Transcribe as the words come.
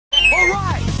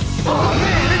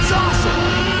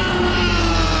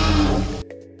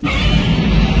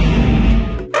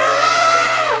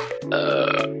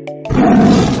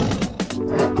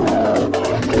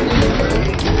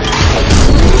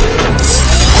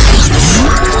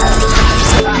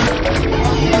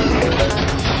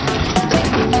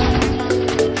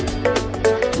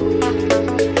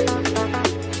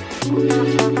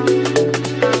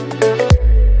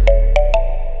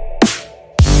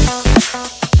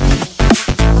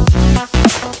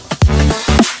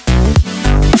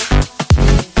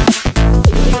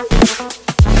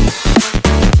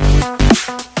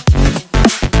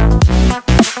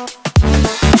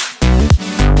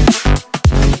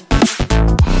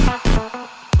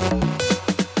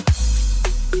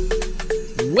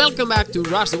Welcome back to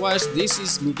Rush the Wash. This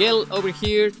is Miguel over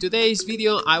here. Today's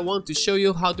video I want to show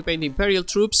you how to paint Imperial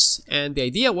troops, and the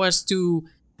idea was to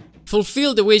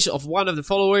fulfill the wish of one of the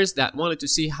followers that wanted to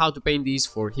see how to paint these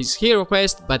for his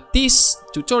Heroquest. But this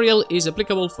tutorial is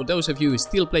applicable for those of you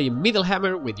still playing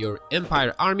Middlehammer with your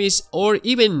Empire armies, or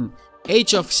even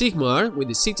Age of Sigmar with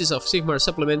the Cities of Sigmar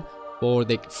supplement for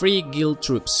the Freeguild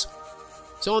troops.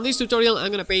 So on this tutorial I'm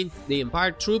gonna paint the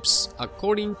Empire troops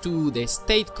according to the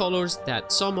state colors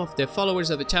that some of the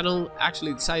followers of the channel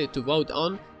actually decided to vote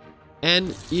on. And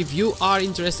if you are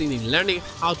interested in learning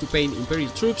how to paint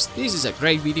Imperial troops, this is a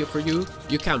great video for you.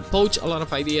 You can poach a lot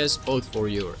of ideas both for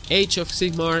your Age of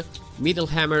Sigmar,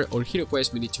 Middlehammer or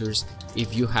Heroquest miniatures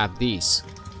if you have these.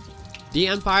 The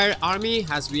Empire army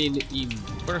has been in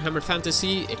Warhammer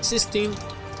Fantasy existing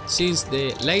since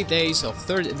the late days of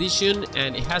 3rd edition,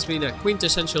 and it has been a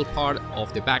quintessential part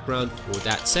of the background for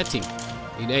that setting.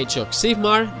 In Age of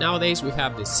Sigmar, nowadays we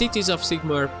have the Cities of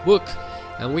Sigmar book,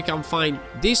 and we can find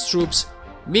these troops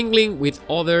mingling with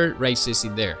other races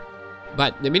in there.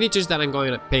 But the miniatures that I'm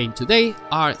going to paint today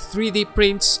are 3D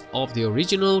prints of the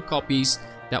original copies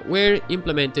that were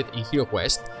implemented in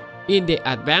Heroquest, in the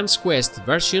Advanced Quest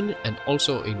version, and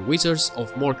also in Wizards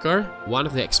of Morcar, one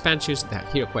of the expansions that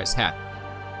Heroquest had.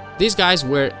 These guys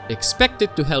were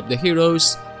expected to help the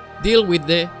heroes deal with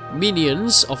the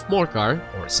minions of Morcar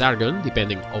or Sargon,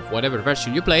 depending on whatever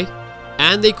version you play,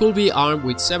 and they could be armed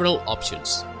with several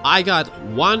options. I got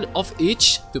one of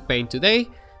each to paint today,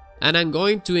 and I'm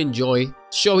going to enjoy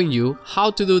showing you how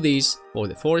to do this for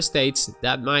the 4 states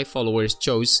that my followers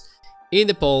chose in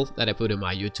the poll that I put on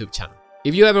my YouTube channel.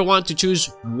 If you ever want to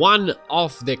choose one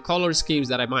of the color schemes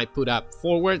that I might put up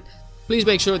forward, please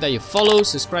make sure that you follow,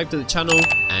 subscribe to the channel,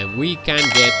 and we can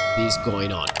get this going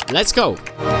on. Let's go!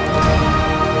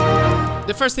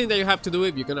 The first thing that you have to do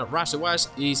if you're gonna rush the wash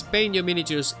is paint your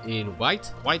miniatures in white.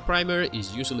 White primer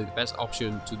is usually the best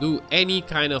option to do any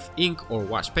kind of ink or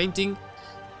wash painting.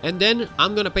 And then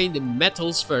I'm gonna paint the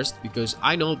metals first, because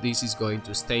I know this is going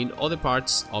to stain other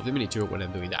parts of the miniature when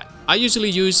I'm doing that. I usually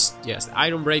use just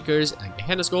iron breakers and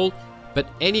Gehenna's gold, but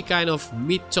any kind of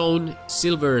mid-tone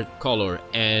silver color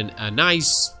and a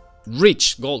nice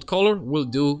rich gold color will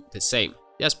do the same.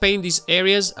 Just paint these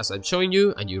areas as I'm showing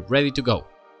you and you're ready to go.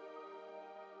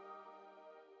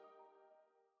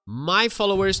 My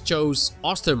followers chose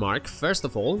Ostermark first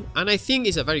of all, and I think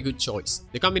it's a very good choice.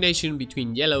 The combination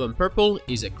between yellow and purple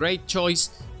is a great choice.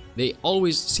 They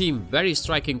always seem very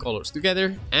striking colors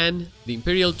together, and the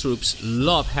Imperial troops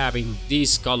love having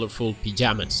these colorful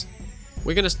pajamas.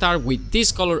 We're gonna start with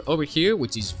this color over here,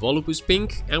 which is Volupus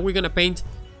Pink, and we're gonna paint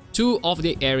 2 of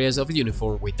the areas of the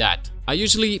uniform with that. I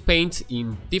usually paint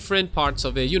in different parts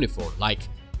of the uniform, like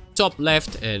top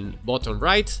left and bottom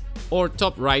right, or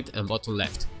top right and bottom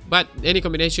left. But any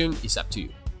combination is up to you.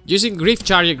 Using Griff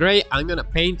Charger Grey, I'm gonna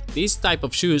paint this type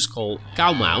of shoes called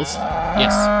Cowmouth.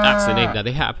 Yes, that's the name that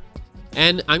they have.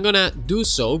 And I'm gonna do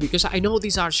so because I know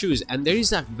these are shoes, and there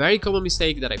is a very common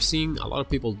mistake that I've seen a lot of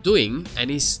people doing,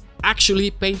 and is actually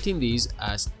painting these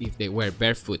as if they were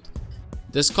barefoot.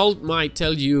 The sculpt might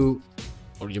tell you,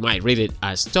 or you might read it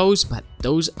as toes, but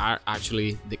those are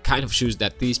actually the kind of shoes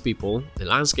that these people, the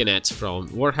Lanskenettes from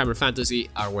Warhammer Fantasy,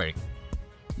 are wearing.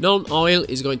 Non-oil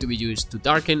is going to be used to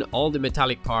darken all the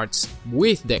metallic parts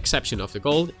with the exception of the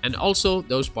gold, and also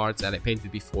those parts that I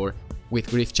painted before with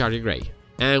Griff Charger Grey.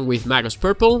 And with Magus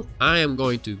Purple, I am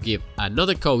going to give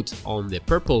another coat on the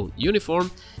purple uniform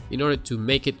in order to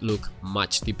make it look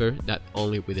much deeper than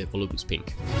only with the Volupus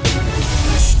Pink.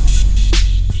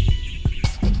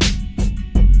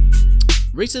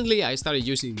 Recently I started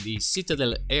using the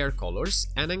Citadel Air colors,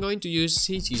 and I'm going to use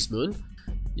Sigismund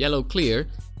Yellow Clear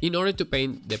in order to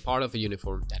paint the part of the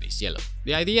uniform that is yellow.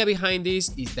 The idea behind this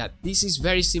is that this is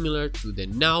very similar to the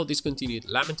now discontinued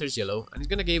Lamenter's Yellow, and it's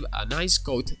gonna give a nice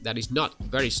coat that is not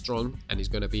very strong and is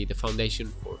gonna be the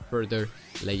foundation for further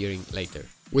layering later.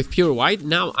 With pure white,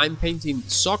 now I'm painting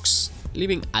socks,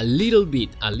 leaving a little bit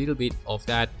of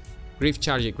that Griff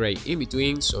Charger Grey in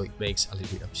between, so it makes a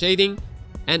little bit of shading.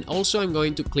 And also I'm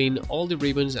going to clean all the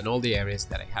ribbons and all the areas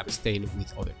that I have stained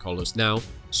with other colors now,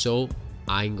 so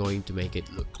I'm going to make it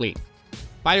look clean.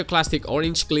 Pyroclastic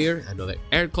Orange Clear, another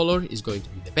air color, is going to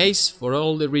be the base for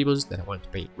all the ribbons that I want to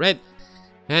paint red.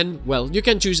 And well, you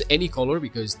can choose any color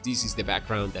because this is the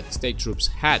background that the state troops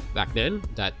had back then,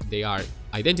 that they are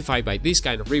identified by this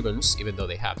kind of ribbons even though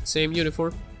they have the same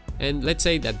uniform. And let's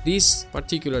say that this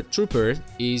particular trooper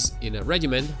is in a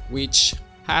regiment which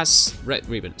has red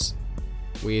ribbons.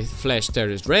 With Flesh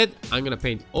Terrace Red, I'm gonna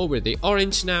paint over the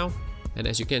orange now, and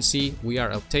as you can see, we are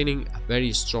obtaining a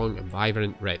very strong and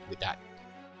vibrant red with that.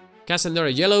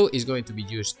 Cassandra Yellow is going to be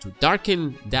used to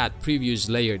darken that previous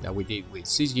layer that we did with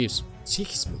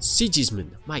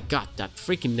Sigismund. My god, that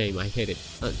freaking name, I hate it.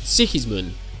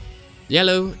 Sigismund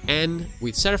Yellow, and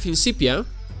with Seraphim Sepia,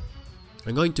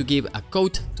 I'm going to give a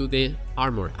coat to the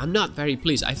armor. I'm not very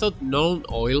pleased. I thought known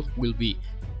oil will be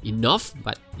enough,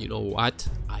 but you know what?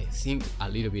 I think a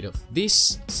little bit of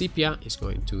this sepia is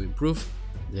going to improve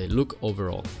the look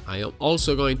overall. I am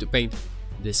also going to paint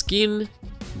the skin,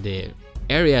 the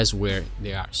areas where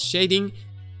they are shading,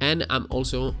 and I'm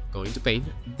also going to paint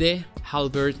the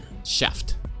halberd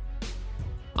shaft.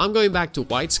 I'm going back to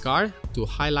White Scar to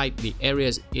highlight the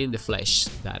areas in the flesh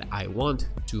that I want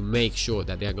to make sure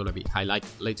that they are going to be highlighted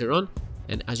later on.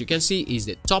 And as you can see, is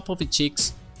the top of the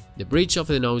cheeks, the bridge of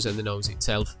the nose and the nose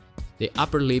itself, the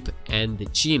upper lip and the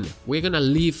chin. We're going to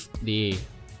leave the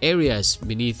areas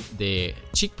beneath the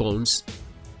cheekbones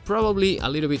probably a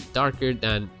little bit darker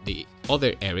than the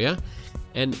other area,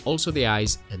 and also the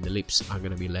eyes and the lips are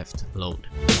going to be left alone.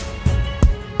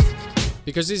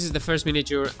 Because this is the first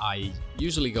miniature, I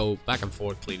usually go back and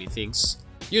forth cleaning things.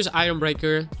 Use Iron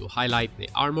Breaker to highlight the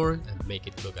armor and make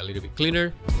it look a little bit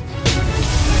cleaner.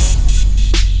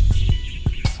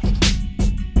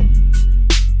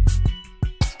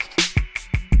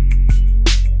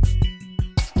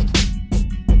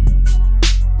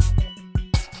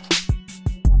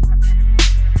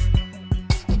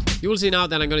 You will see now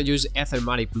that I'm going to use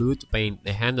Ethermatic Blue to paint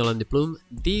the handle and the plume.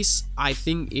 This, I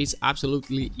think, is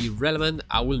absolutely irrelevant.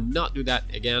 I will not do that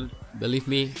again. Believe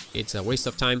me, it's a waste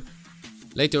of time.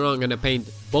 Later on, I'm going to paint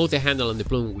both the handle and the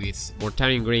plume with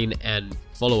Mortarian Green and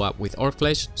follow up with Orc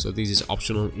Flesh. So this is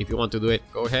optional. If you want to do it,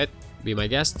 go ahead, be my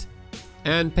guest.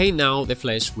 And paint now the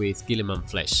flesh with Guilliman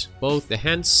Flesh, both the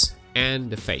hands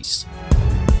and the face.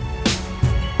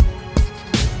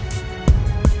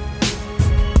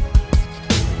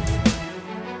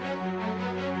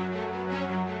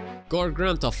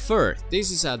 Gorgrant of Fur.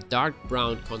 This is a dark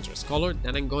brown contrast color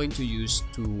that I'm going to use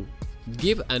to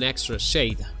give an extra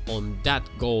shade on that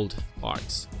gold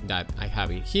parts that I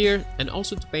have in here, and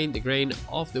also to paint the grain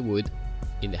of the wood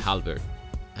in the halberd.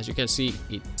 As you can see,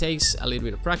 it takes a little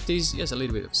bit of practice, just a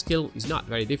little bit of skill. It's not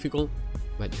very difficult,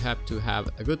 but you have to have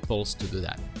a good pulse to do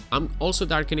that. I'm also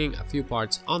darkening a few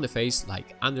parts on the face,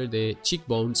 like under the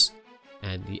cheekbones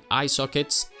and the eye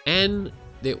sockets and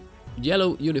the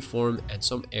yellow uniform and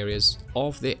some areas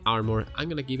of the armor. I'm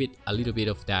gonna give it a little bit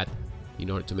of that in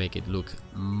order to make it look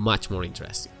much more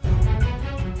interesting.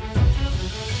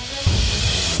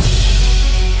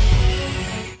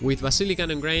 With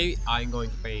Basilican and Grey, I'm going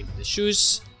to paint the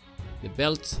shoes, the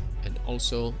belt, and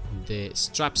also the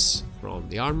straps from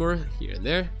the armor here and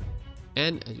there.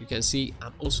 And as you can see,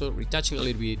 I'm also retouching a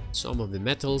little bit some of the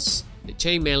metals, the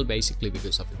chainmail basically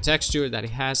because of the texture that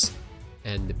it has,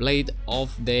 and the blade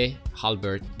of the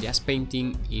halberd, just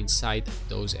painting inside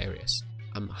those areas.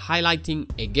 I'm highlighting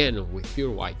again with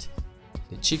pure white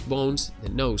the cheekbones, the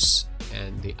nose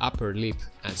and the upper lip,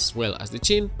 as well as the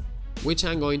chin, which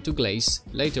I'm going to glaze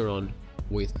later on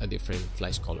with a different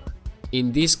flesh color.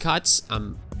 In these cuts,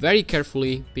 I'm very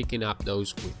carefully picking up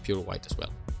those with pure white as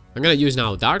well. I'm going to use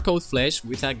now Dark Oath Flesh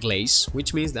with a glaze,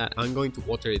 which means that I'm going to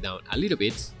water it down a little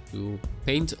bit to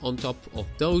paint on top of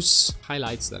those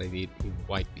highlights that I did in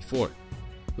white before.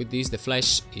 With this, the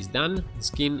flesh is done, the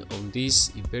skin on this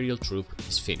Imperial troop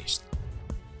is finished.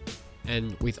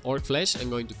 And with Orc Flesh, I'm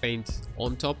going to paint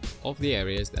on top of the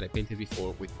areas that I painted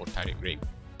before with Mortarian Green.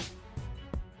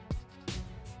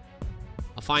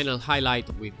 A final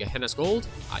highlight with Gehenna's Gold,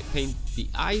 I paint the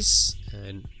eyes,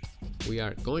 and we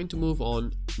are going to move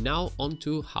on now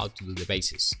onto how to do the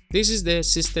bases. This is the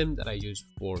system that I use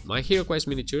for my Heroquest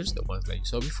miniatures, the ones that you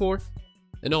saw before,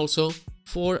 and also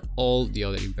for all the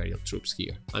other Imperial troops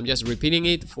here. I'm just repeating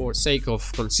it for sake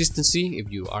of consistency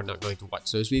if you are not going to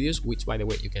watch those videos, which by the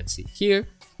way you can see here.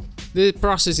 The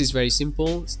process is very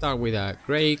simple. Start with a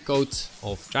grey coat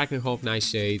of Drakenhof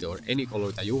Nightshade or any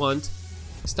color that you want.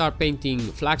 Start painting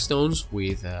flagstones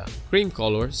with a cream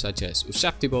color such as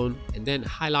Ushabtibone, and then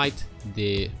highlight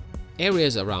the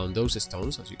areas around those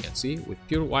stones, as you can see, with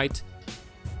pure white.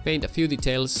 Paint a few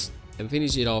details and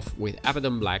finish it off with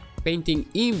Abaddon Black, painting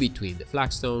in between the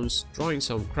flagstones, drawing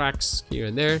some cracks here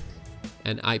and there,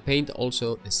 and I paint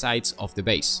also the sides of the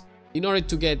base. In order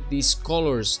to get these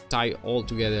colors tied all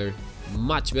together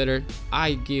much better,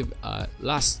 I give a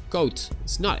last coat.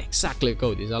 It's not exactly a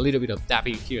coat, it's a little bit of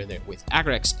dabbing here and there with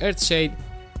Agrax Earthshade,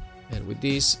 and with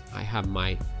this I have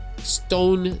my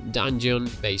stone dungeon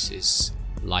bases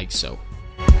like so.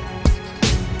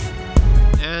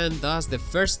 And thus the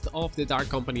first of the Dark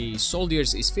Company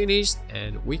soldiers is finished,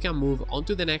 and we can move on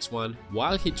to the next one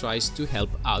while he tries to help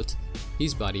out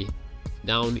his buddy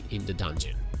down in the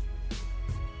dungeon.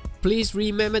 Please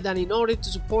remember that in order to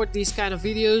support these kind of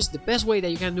videos, the best way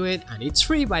that you can do it, and it's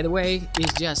free by the way,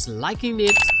 is just liking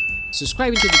it,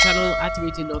 subscribing to the channel,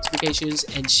 activating notifications,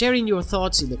 and sharing your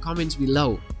thoughts in the comments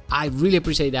below. I really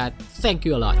appreciate that. Thank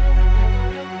you a lot.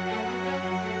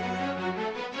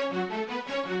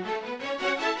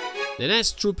 The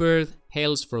next trooper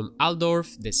hails from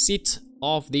Altdorf, the seat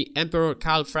of the Emperor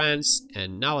Karl Franz,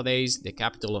 and nowadays the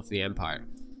capital of the Empire.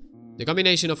 The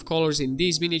combination of colors in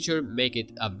this miniature make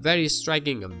it a very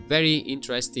striking and very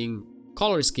interesting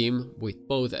color scheme, with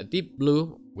both a deep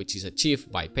blue, which is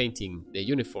achieved by painting the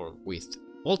uniform with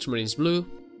ultramarines blue,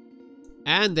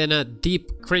 and then a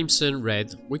deep crimson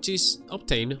red, which is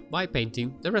obtained by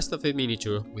painting the rest of the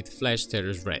miniature with flesh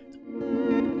terrace red.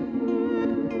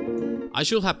 I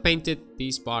should have painted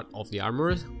this part of the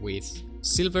armor with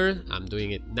silver. I'm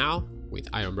doing it now with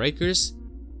iron breakers.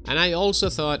 And I also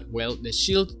thought, well, the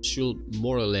shield should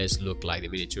more or less look like the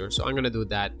miniature, so I'm gonna do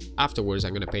that. Afterwards,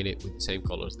 I'm gonna paint it with the same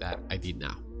colors that I did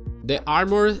now. The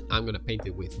armor, I'm gonna paint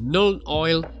it with null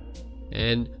oil,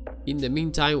 and in the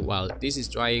meantime, while this is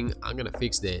drying, I'm gonna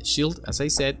fix the shield, as I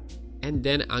said, and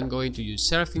then I'm going to use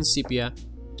Seraphim Sepia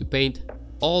to paint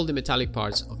all the metallic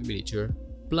parts of the miniature,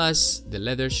 plus the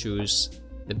leather shoes,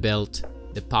 the belt,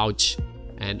 the pouch,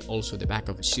 and also the back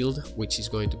of the shield, which is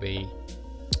going to be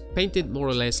painted more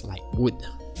or less like wood.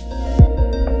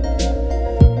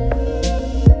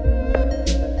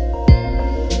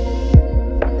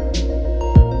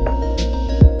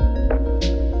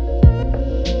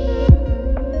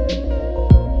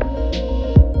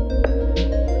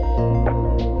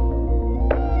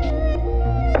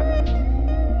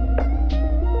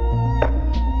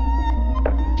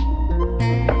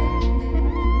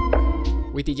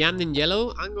 With the Yanden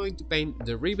yellow, I'm going to paint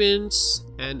the ribbons,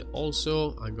 and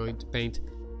also I'm going to paint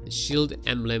the shield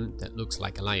emblem that looks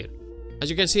like a lion.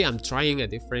 As you can see, I'm trying a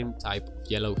different type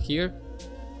of yellow here.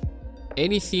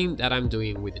 Anything that I'm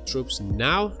doing with the troops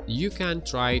now, you can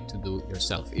try to do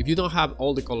yourself. If you don't have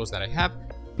all the colors that I have,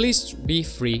 please be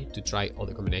free to try all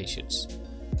the combinations.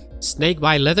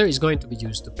 Snakebite leather is going to be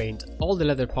used to paint all the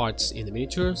leather parts in the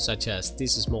miniature, such as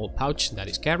this small pouch that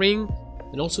is carrying,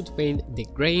 and also to paint the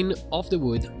grain of the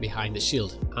wood behind the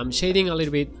shield. I'm shading a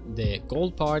little bit the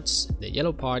gold parts, the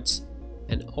yellow parts,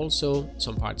 and also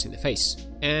some parts in the face.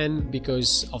 And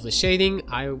because of the shading,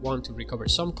 I want to recover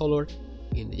some color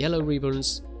in the yellow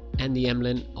ribbons and the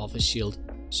emblem of the shield,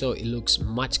 so it looks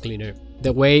much cleaner,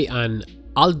 the way an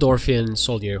Altdorfian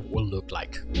soldier will look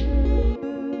like.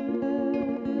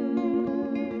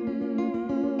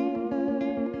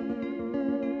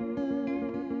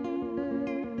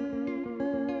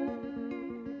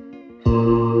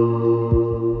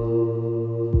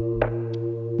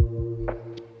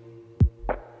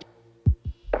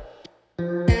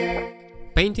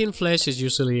 Painting flesh is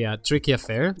usually a tricky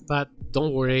affair, but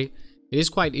don't worry, it is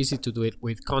quite easy to do it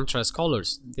with contrast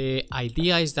colors. The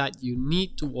idea is that you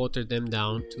need to water them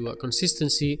down to a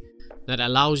consistency that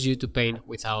allows you to paint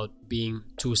without being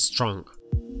too strong.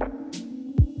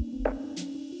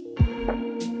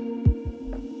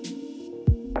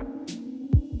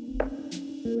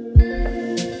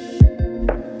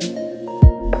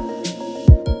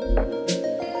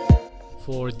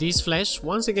 For this flesh,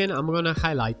 once again, I'm gonna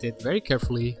highlight it very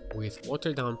carefully with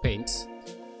watered down paints.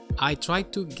 I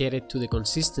tried to get it to the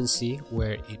consistency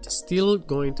where it's still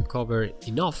going to cover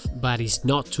enough, but it's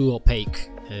not too opaque,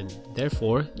 and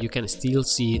therefore you can still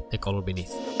see the color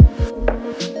beneath.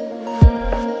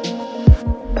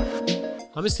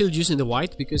 I'm still using the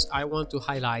white because I want to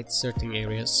highlight certain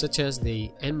areas, such as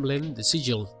the emblem, the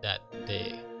sigil that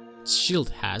the shield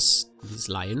has, this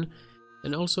lion,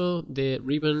 and also the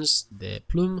ribbons, the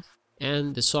plume,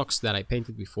 and the socks that I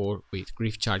painted before with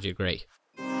Grief Charger Grey.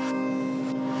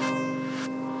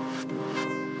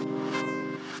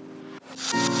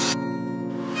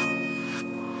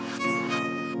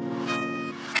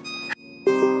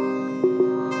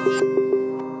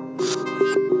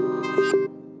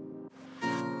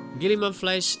 Guilliman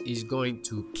Flesh is going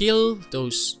to kill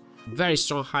those very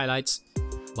strong highlights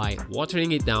by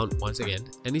watering it down once again,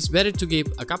 and it's better to give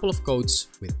a couple of coats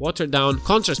with watered down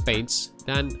contrast paints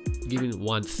than giving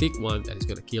one thick one that is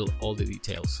going to kill all the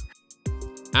details.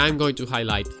 I'm going to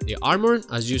highlight the armor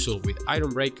as usual with Iron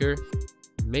Breaker.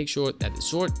 Make sure that the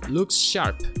sword looks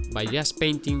sharp by just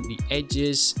painting the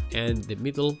edges and the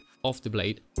middle of the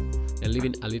blade and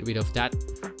leaving a little bit of that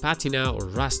patina or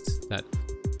rust that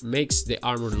makes the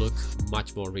armor look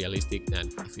much more realistic than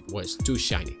if it was too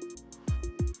shiny.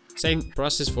 Same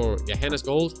process for Gehenna's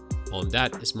Gold on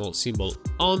that small symbol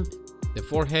on the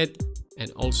forehead,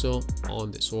 and also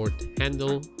on the sword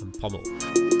handle and pommel.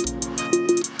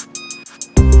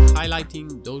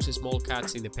 Highlighting those small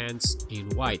cuts in the pants in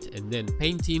white and then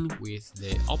painting with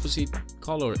the opposite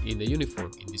color in the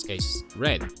uniform, in this case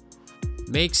red,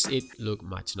 makes it look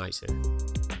much nicer.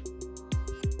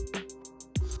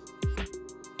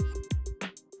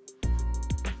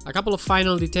 A couple of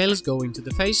final details go into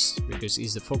the face, because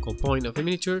it's the focal point of the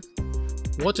miniature.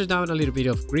 Water down a little bit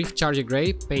of Grief Charger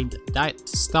Grey, paint that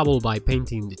stubble by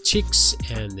painting the cheeks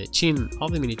and the chin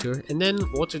of the miniature, and then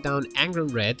water down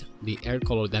Angron Red, the air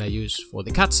color that I use for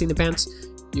the cuts in the pants,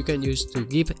 you can use to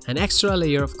give an extra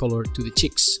layer of color to the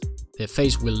cheeks. The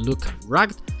face will look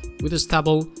rugged with the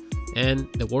stubble, and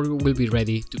the warrior will be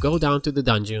ready to go down to the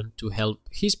dungeon to help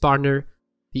his partner,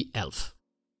 the elf.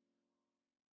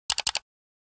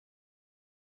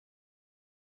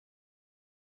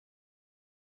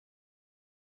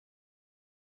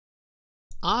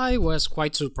 I was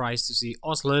quite surprised to see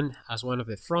Oslan as one of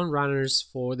the front runners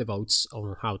for the votes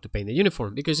on how to paint the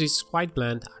uniform, because it's quite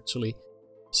bland actually.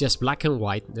 It's just black and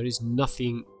white, there is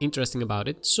nothing interesting about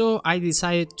it, so I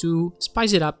decided to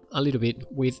spice it up a little bit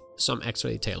with some extra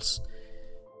details.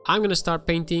 I'm gonna start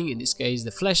painting, in this case,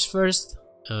 the flesh first.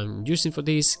 I'm using for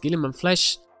this Guilliman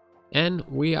flesh, and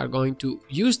we are going to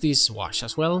use this wash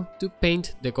as well to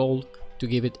paint the gold to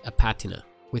give it a patina.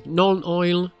 With Nuln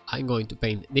Oil, I'm going to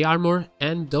paint the armor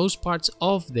and those parts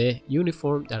of the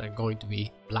uniform that are going to be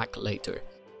black later.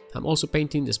 I'm also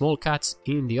painting the small cuts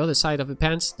in the other side of the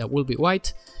pants that will be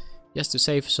white, just to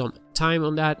save some time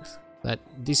on that, but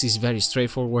this is very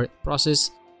straightforward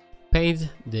process. Paint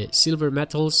the silver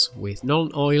metals with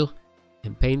Nuln Oil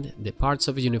and paint the parts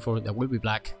of the uniform that will be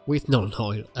black with Nuln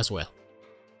Oil as well.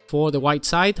 For the white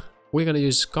side, we're going to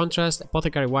use Contrast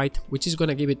Apothecary White, which is going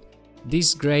to give it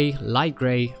this gray, light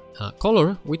gray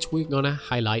color, which we're gonna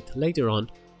highlight later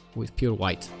on with pure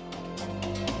white.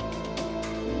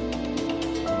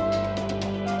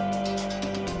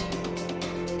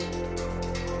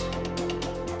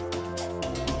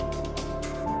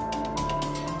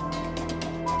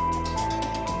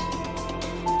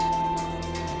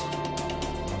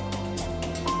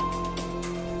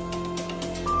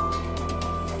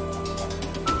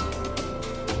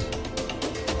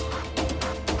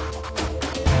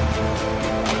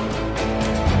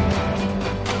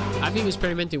 I've been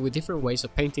experimenting with different ways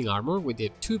of painting armor with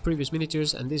the two previous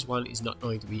miniatures, and this one is not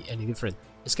going to be any different.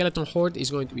 The skeleton horde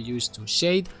is going to be used to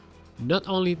shade not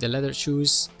only the leather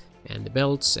shoes and the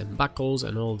belts and buckles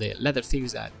and all the leather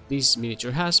things that this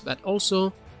miniature has, but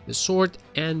also the sword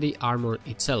and the armor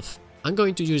itself. I'm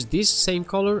going to use this same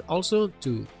color also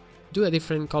to do a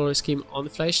different color scheme on the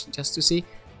flesh, just to see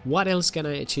what else can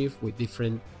I achieve with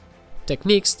different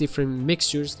techniques, different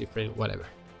mixtures, different whatever.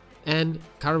 And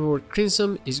Cardboard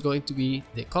Crimson is going to be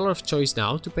the color of choice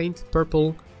now to paint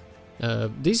purple.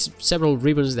 These several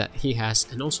ribbons that he has,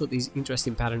 and also this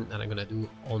interesting pattern that I'm gonna do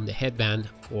on the headband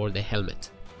for the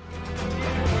helmet.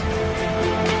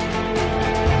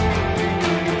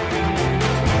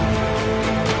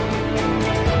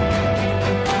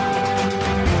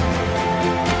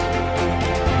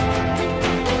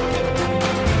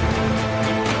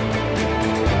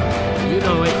 You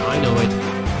know it, I know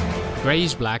it.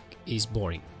 Grayish black is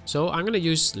boring, so I'm gonna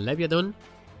use Leviathan,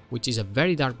 which is a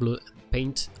very dark blue, and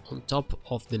paint on top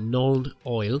of the Nuln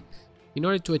Oil in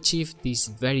order to achieve this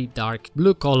very dark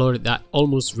blue color that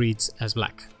almost reads as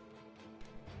black.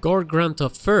 Gore Grunt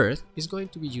of Fur is going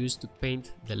to be used to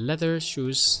paint the leather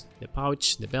shoes, the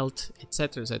pouch, the belt,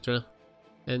 etc, etc.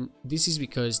 And this is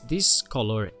because this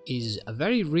color is a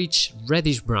very rich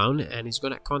reddish brown, and it's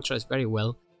gonna contrast very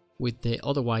well with the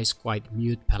otherwise quite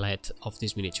mute palette of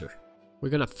this miniature. We're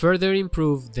gonna further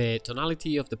improve the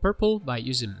tonality of the purple by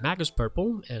using Magus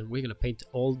Purple, and we're gonna paint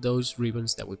all those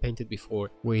ribbons that we painted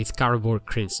before with Cardboard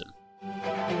Crimson.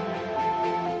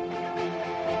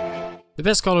 The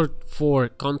best color for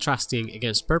contrasting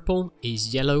against purple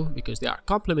is yellow, because they are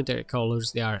complementary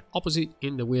colors, they are opposite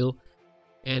in the wheel,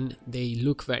 and they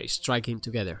look very striking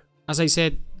together. As I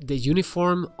said, the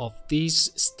uniform of this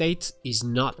state is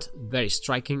not very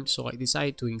striking, so I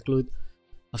decided to include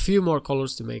a few more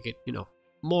colors to make it, you know,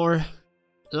 more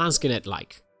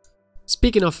Landskenet-like.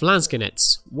 Speaking of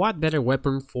Landskenets, what better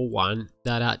weapon for one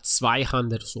than a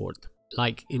Zweihander sword,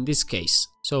 like in this case.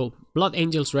 So, Blood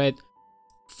Angel's Red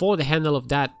for the handle of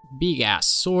that big-ass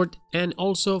sword, and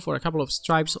also for a couple of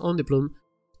stripes on the plume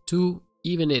to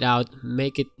even it out,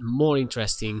 make it more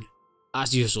interesting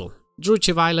as usual.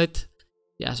 Druche Violet,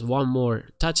 just one more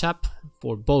touch-up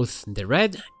for both the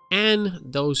red and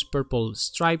those purple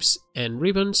stripes and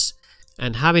ribbons,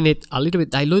 and having it a little bit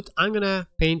dilute, I'm gonna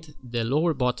paint the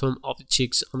lower bottom of the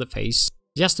cheeks on the face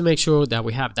just to make sure that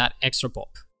we have that extra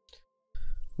pop.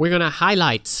 We're gonna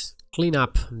highlight, clean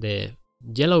up the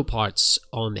yellow parts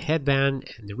on the headband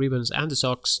and the ribbons and the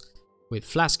socks with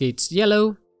flash gates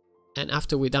yellow. And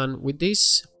after we're done with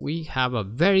this, we have a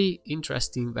very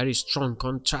interesting, very strong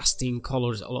contrasting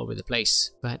colors all over the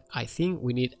place. But I think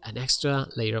we need an extra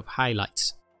layer of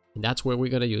highlights, and that's where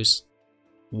we're gonna use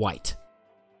white.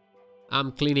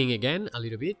 I'm cleaning again a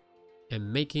little bit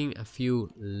and making a few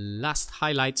last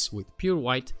highlights with pure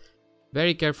white.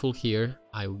 Very careful here,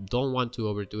 I don't want to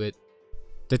overdo it.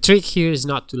 The trick here is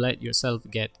not to let yourself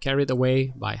get carried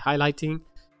away by highlighting.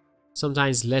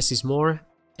 Sometimes less is more,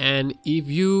 and if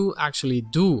you actually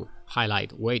do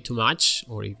highlight way too much,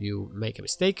 or if you make a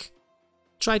mistake,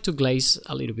 try to glaze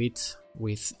a little bit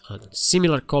with a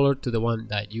similar color to the one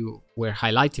that you were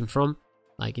highlighting from.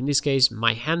 Like in this case,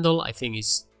 my handle I think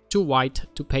is too white,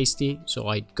 too pasty, so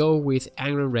I go with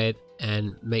angry red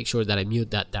and make sure that I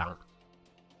mute that down.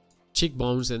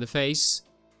 Cheekbones and the face.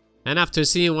 And after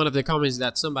seeing one of the comments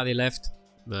that somebody left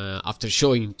after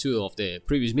showing two of the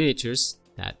previous miniatures,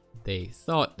 that they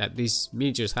thought that these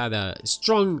miniatures had a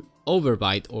strong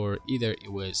overbite, or either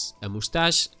it was a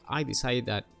mustache, I decided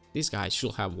that this guy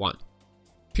should have one.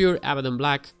 Pure Abaddon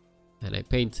black, and I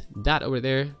paint that over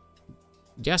there.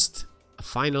 Just a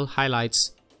final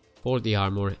highlights for the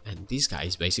armor, and this guy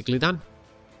is basically done.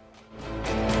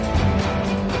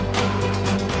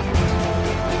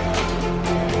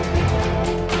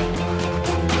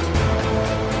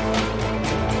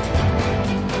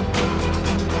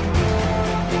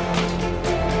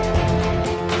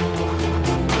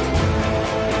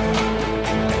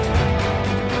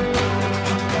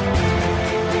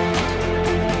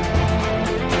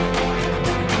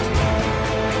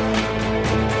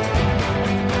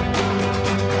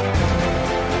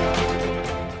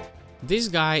 This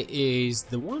guy is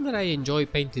the one that I enjoy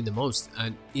painting the most,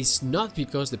 and it's not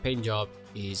because the paint job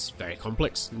is very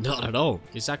complex, not at all.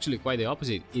 It's actually quite the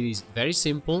opposite. It is very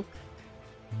simple,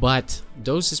 but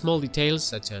those small details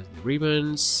such as the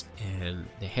ribbons and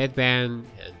the headband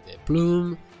and the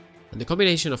plume and the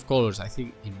combination of colors, I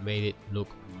think it made it look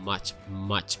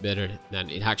much better than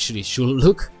it actually should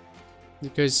look,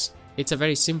 because it's a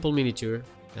very simple miniature.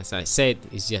 As I said,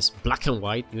 it's just black and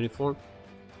white uniform.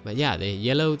 But yeah, the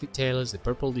yellow details, the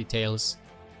purple details,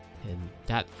 and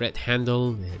that red handle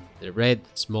and the red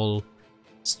small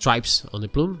stripes on the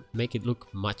plume make it look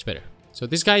much better. So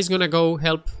this guy is gonna go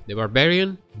help the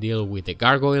barbarian deal with the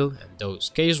gargoyle and those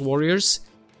chaos warriors,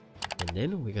 and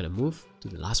then we're gonna move to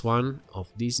the last one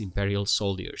of these Imperial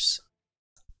soldiers.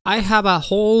 I have a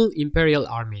whole Imperial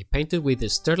army painted with the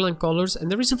Sterling colors,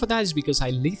 and the reason for that is because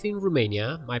I live in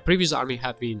Romania. My previous army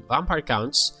had been vampire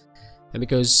counts, and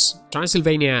because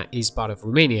Transylvania is part of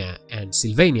Romania and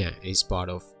Sylvania is part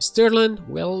of Sterling,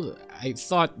 well, I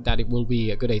thought that it will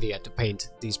be a good idea to paint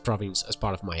this province as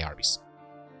part of my armies.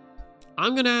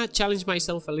 I'm gonna challenge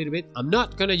myself a little bit. I'm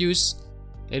not gonna use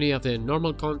any of the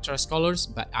normal contrast colors,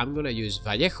 but I'm gonna use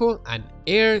Vallejo and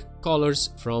air colors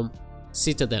from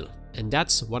Citadel, and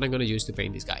that's what I'm gonna use to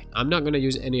paint this guy. I'm not gonna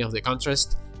use any of the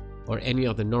contrast or any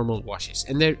of the normal washes.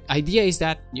 And the idea is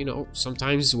that, you know,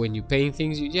 sometimes when you paint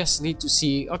things, you just need to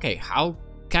see, okay, how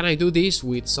can I do this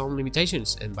with some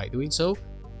limitations? And by doing so,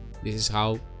 this is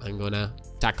how I'm gonna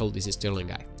tackle this Sterling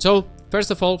guy. So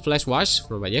first of all, flesh wash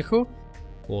from Vallejo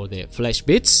for the flesh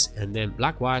bits, and then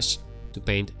black wash to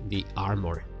paint the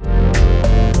armor.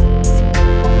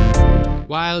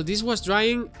 While this was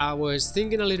drying, I was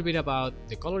thinking a little bit about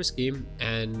the color scheme,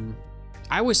 and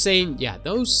I was saying, yeah,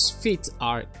 those feet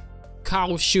are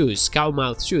cow shoes, cow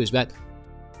mouth shoes, but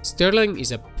Sterling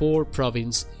is a poor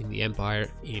province in the Empire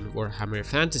in Warhammer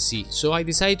Fantasy, so I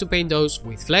decided to paint those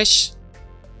with flesh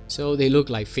so they look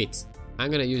like feet. I'm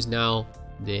gonna use now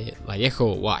the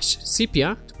Vallejo wash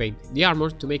sepia to paint the armor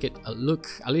to make it look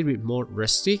a little bit more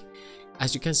rusty.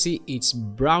 As you can see, it's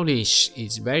brownish.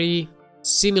 It's very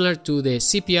similar to the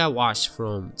sepia wash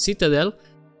from Citadel,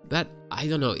 but I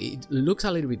don't know, it looks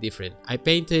a little bit different. I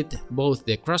painted both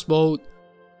the crossbow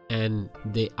and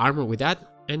the armor with that,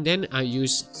 and then I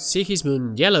use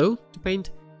Sigismund yellow to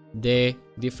paint the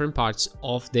different parts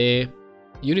of the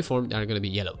uniform that are going to be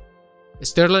yellow.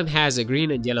 Sterling has a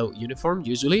green and yellow uniform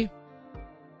usually,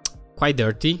 quite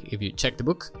dirty if you check the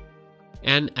book,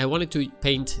 and I wanted to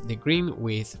paint the green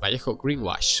with Vallejo green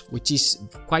wash, which is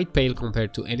quite pale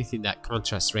compared to anything that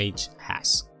Contrast Range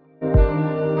has.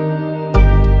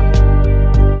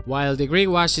 While the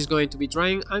green wash is going to be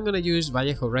drying, I'm going to use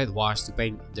Vallejo red wash to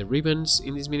paint the ribbons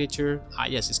in this miniature. I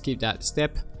just skipped that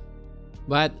step,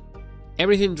 but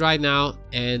everything dried now,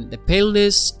 and the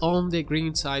paleness on the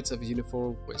green sides of the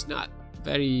uniform was not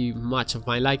very much of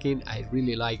my liking. I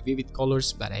really like vivid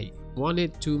colors, but I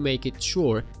wanted to make it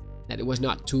sure that it was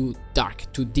not too dark,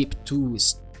 too deep, too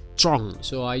strong.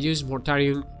 So I used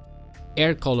Mortarion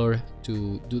air color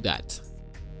to do that.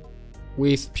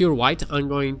 With pure white, I'm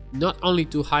going not only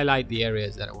to highlight the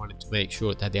areas that I wanted to make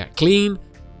sure that they are clean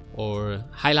or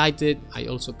highlighted, I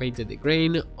also painted the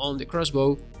grain on the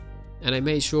crossbow, and I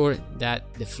made sure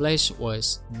that the flesh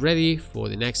was ready for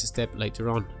the next step later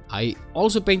on. I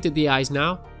also painted the eyes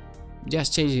now,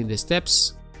 just changing the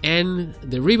steps, and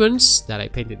the ribbons that I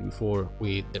painted before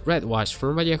with the red wash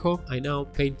from Vallejo, I now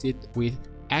painted with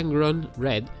Angron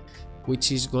red,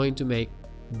 which is going to make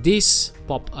this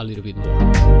pop a little bit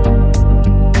more.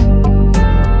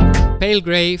 Pale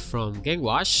gray from Gang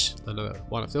Wash, another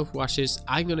one of those washes,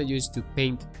 I'm gonna use to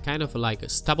paint kind of like a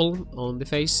stubble on the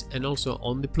face and also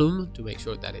on the plume to make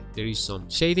sure that there is some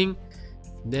shading.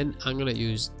 Then I'm gonna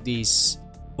use this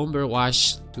umber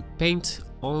wash to paint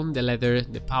on the leather,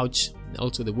 the pouch, and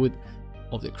also the wood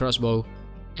of the crossbow.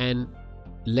 And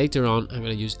later on I'm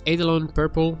gonna use Eidolon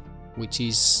purple, which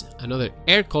is another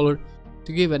air color,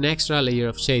 to give an extra layer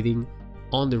of shading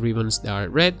on the ribbons that are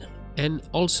red, and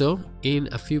also in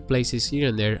a few places here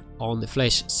and there on the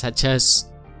flesh, such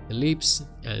as the lips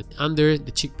and under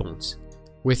the cheekbones.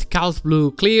 With Calf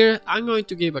Blue Clear, I'm going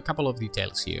to give a couple of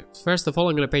details here. First of all,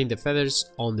 I'm going to paint the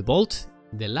feathers on the bolt,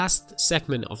 the last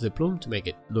segment of the plume, to make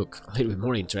it look a little bit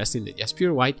more interesting than just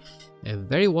pure white, and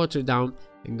very watered down.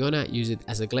 I'm gonna use it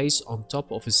as a glaze on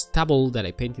top of a stubble that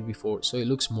I painted before, so it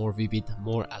looks more vivid,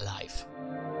 more alive.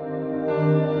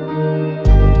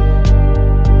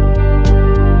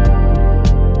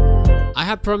 I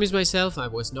had promised myself I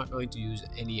was not going to use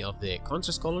any of the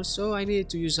contrast colors, so I needed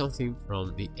to use something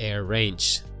from the air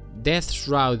range. Death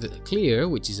Shroud Clear,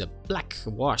 which is a black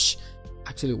wash,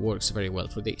 actually works very well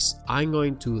for this. I'm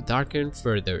going to darken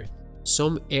further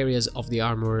some areas of the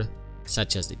armor,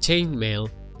 such as the chainmail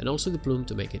and also the plume,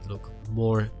 to make it look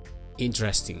more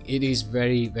interesting. It is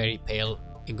very, very pale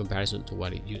in comparison to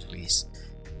what it usually is.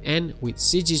 And with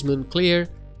Sigismund Clear,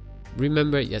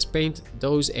 remember, just paint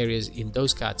those areas in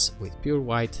those cuts with pure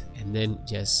white, and then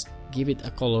just give it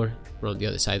a color from the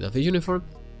other side of the uniform,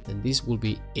 and this will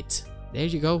be it. There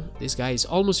you go, this guy is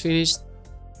almost finished.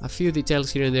 A few details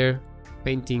here and there,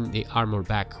 painting the armor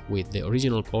back with the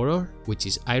original color, which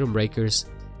is Iron Breakers,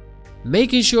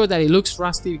 making sure that it looks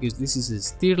rusty because this is a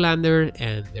Steerlander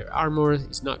and their armor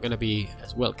is not gonna be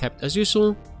as well kept as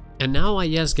usual. And now I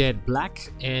just get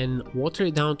black and water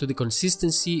it down to the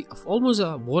consistency of almost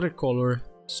a watercolor,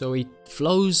 so it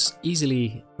flows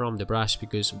easily from the brush.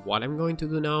 Because what I'm going to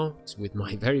do now is, with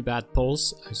my very bad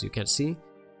pulse, as you can see,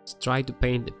 is try to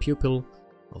paint the pupil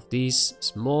of this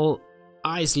small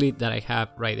eye slit that I have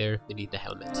right there beneath the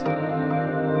helmet.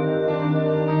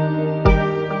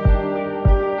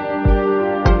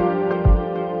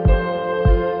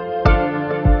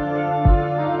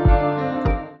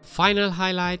 Final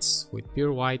highlights with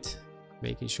pure white,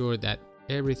 making sure that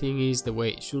everything is the way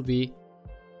it should be.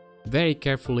 Very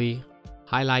carefully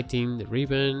highlighting the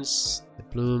ribbons, the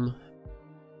plume.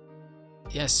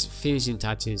 Yes, finishing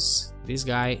touches. This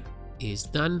guy is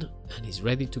done and is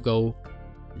ready to go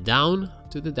down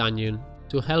to the dungeon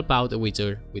to help out the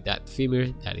Witcher with that femur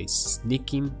that is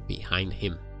sneaking behind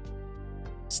him.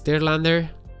 Steerlander,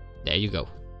 there you go.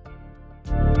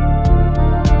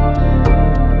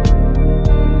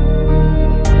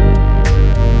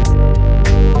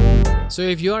 So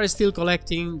if you are still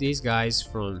collecting these guys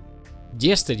from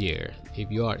yesteryear, if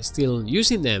you are still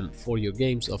using them for your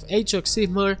games of Age of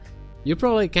Sigmar, you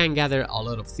probably can gather a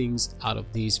lot of things out of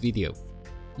this video.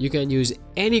 You can use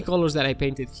any colors that I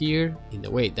painted here in the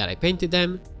way that I painted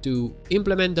them to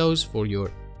implement those for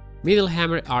your Middle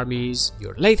Hammer armies,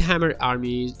 your Late Hammer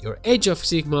armies, your Age of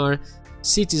Sigmar,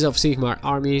 Cities of Sigmar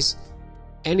armies,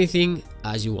 anything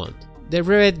as you want. The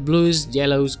red, blues,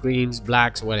 yellows, greens,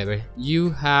 blacks, whatever. You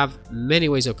have many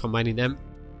ways of combining them,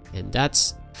 and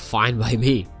that's fine by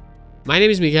me. My name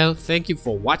is Miguel. Thank you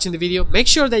for watching the video. Make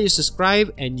sure that you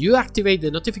subscribe and you activate the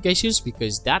notifications,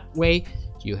 because that way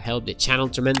you help the channel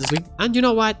tremendously. And you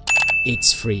know what?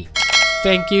 It's free.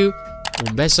 Thank you.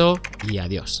 Un beso y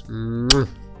adiós.